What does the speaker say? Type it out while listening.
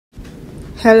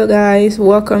Hello guys,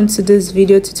 welcome to this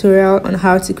video tutorial on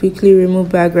how to quickly remove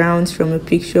backgrounds from a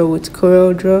picture with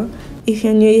CorelDraw. If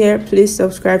you're new here, please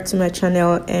subscribe to my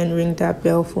channel and ring that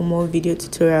bell for more video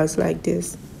tutorials like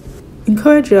this. In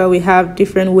CorelDraw, we have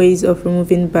different ways of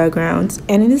removing backgrounds,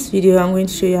 and in this video I'm going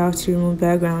to show you how to remove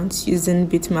backgrounds using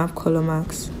Bitmap Color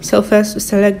Mask. So first, we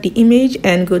select the image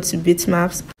and go to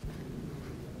Bitmaps.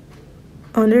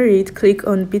 Under it, click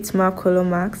on Bitmap Color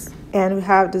Mask, and we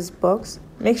have this box.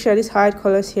 Make sure this hide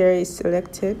colors here is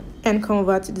selected, and come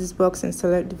over to this box and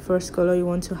select the first color you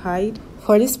want to hide.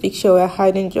 For this picture, we're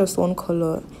hiding just one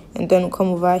color, and then come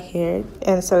over here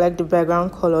and select the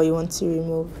background color you want to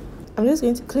remove. I'm just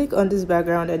going to click on this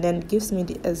background, and then it gives me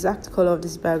the exact color of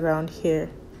this background here.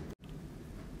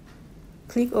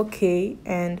 Click OK,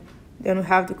 and then we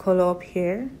have the color up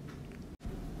here.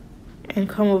 And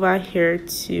come over here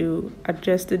to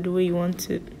adjust it the way you want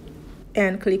it,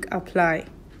 and click apply.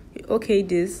 Okay,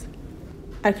 this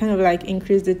I kind of like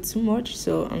increased it too much,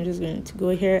 so I'm just going to go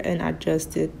here and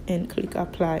adjust it and click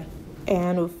apply,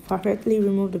 and we've perfectly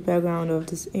removed the background of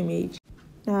this image.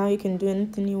 Now you can do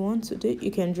anything you want to do.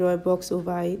 You can draw a box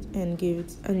over it and give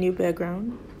it a new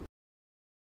background.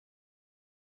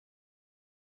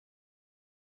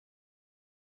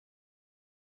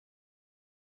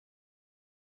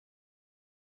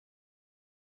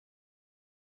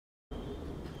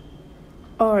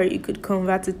 Or you could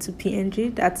convert it to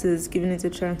PNG, that is giving it a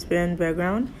transparent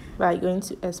background, by going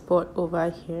to export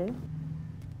over here.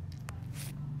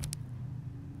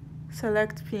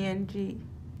 Select PNG.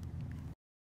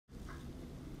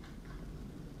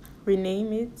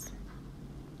 Rename it.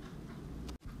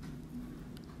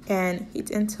 And hit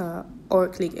enter or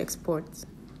click export.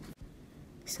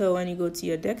 So when you go to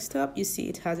your desktop, you see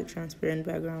it has a transparent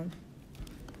background.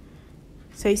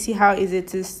 So you see how easy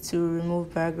it is to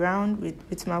remove background with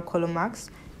Bitmap Color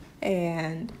Mask.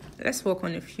 And let's work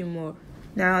on a few more.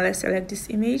 Now let's select this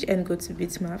image and go to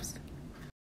Bitmaps.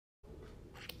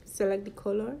 Select the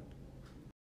color.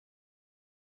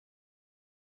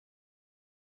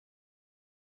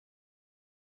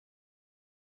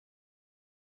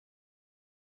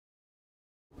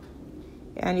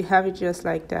 And you have it just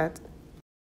like that.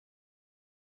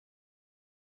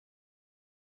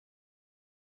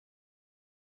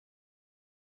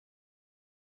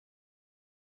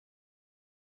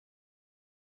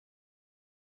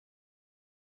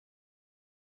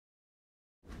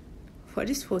 For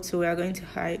this photo, we are going to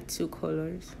hide two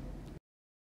colors.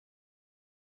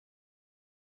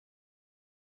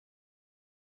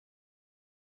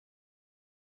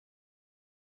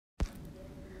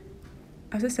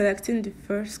 After selecting the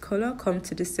first color, come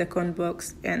to the second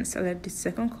box and select the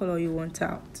second color you want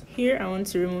out. Here, I want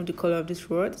to remove the color of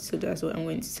this rod, so that's what I'm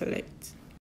going to select.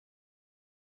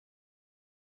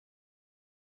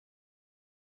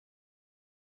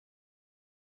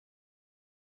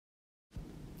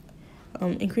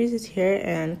 Increase it here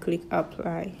and click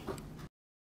apply.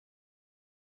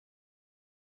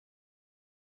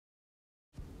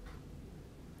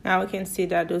 Now we can see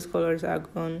that those colors are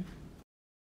gone.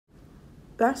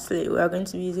 Lastly, we are going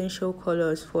to be using show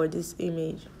colors for this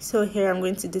image. So here I'm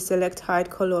going to deselect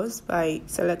hide colors by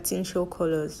selecting show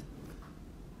colors.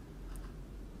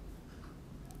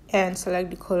 And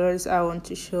select the colors I want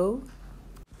to show.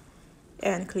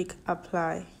 And click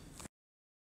apply.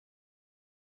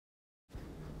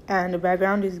 And the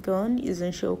background is gone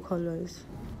using show colors.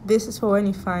 This is for when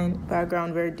you find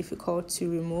background very difficult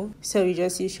to remove, so you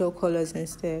just use show colors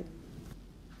instead.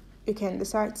 You can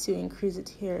decide to increase it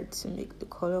here to make the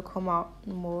color come out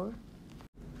more.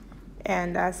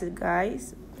 And that's it,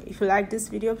 guys. If you like this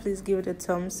video, please give it a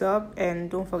thumbs up, and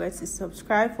don't forget to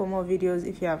subscribe for more videos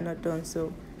if you have not done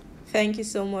so. Thank you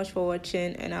so much for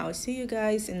watching, and I will see you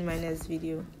guys in my next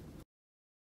video.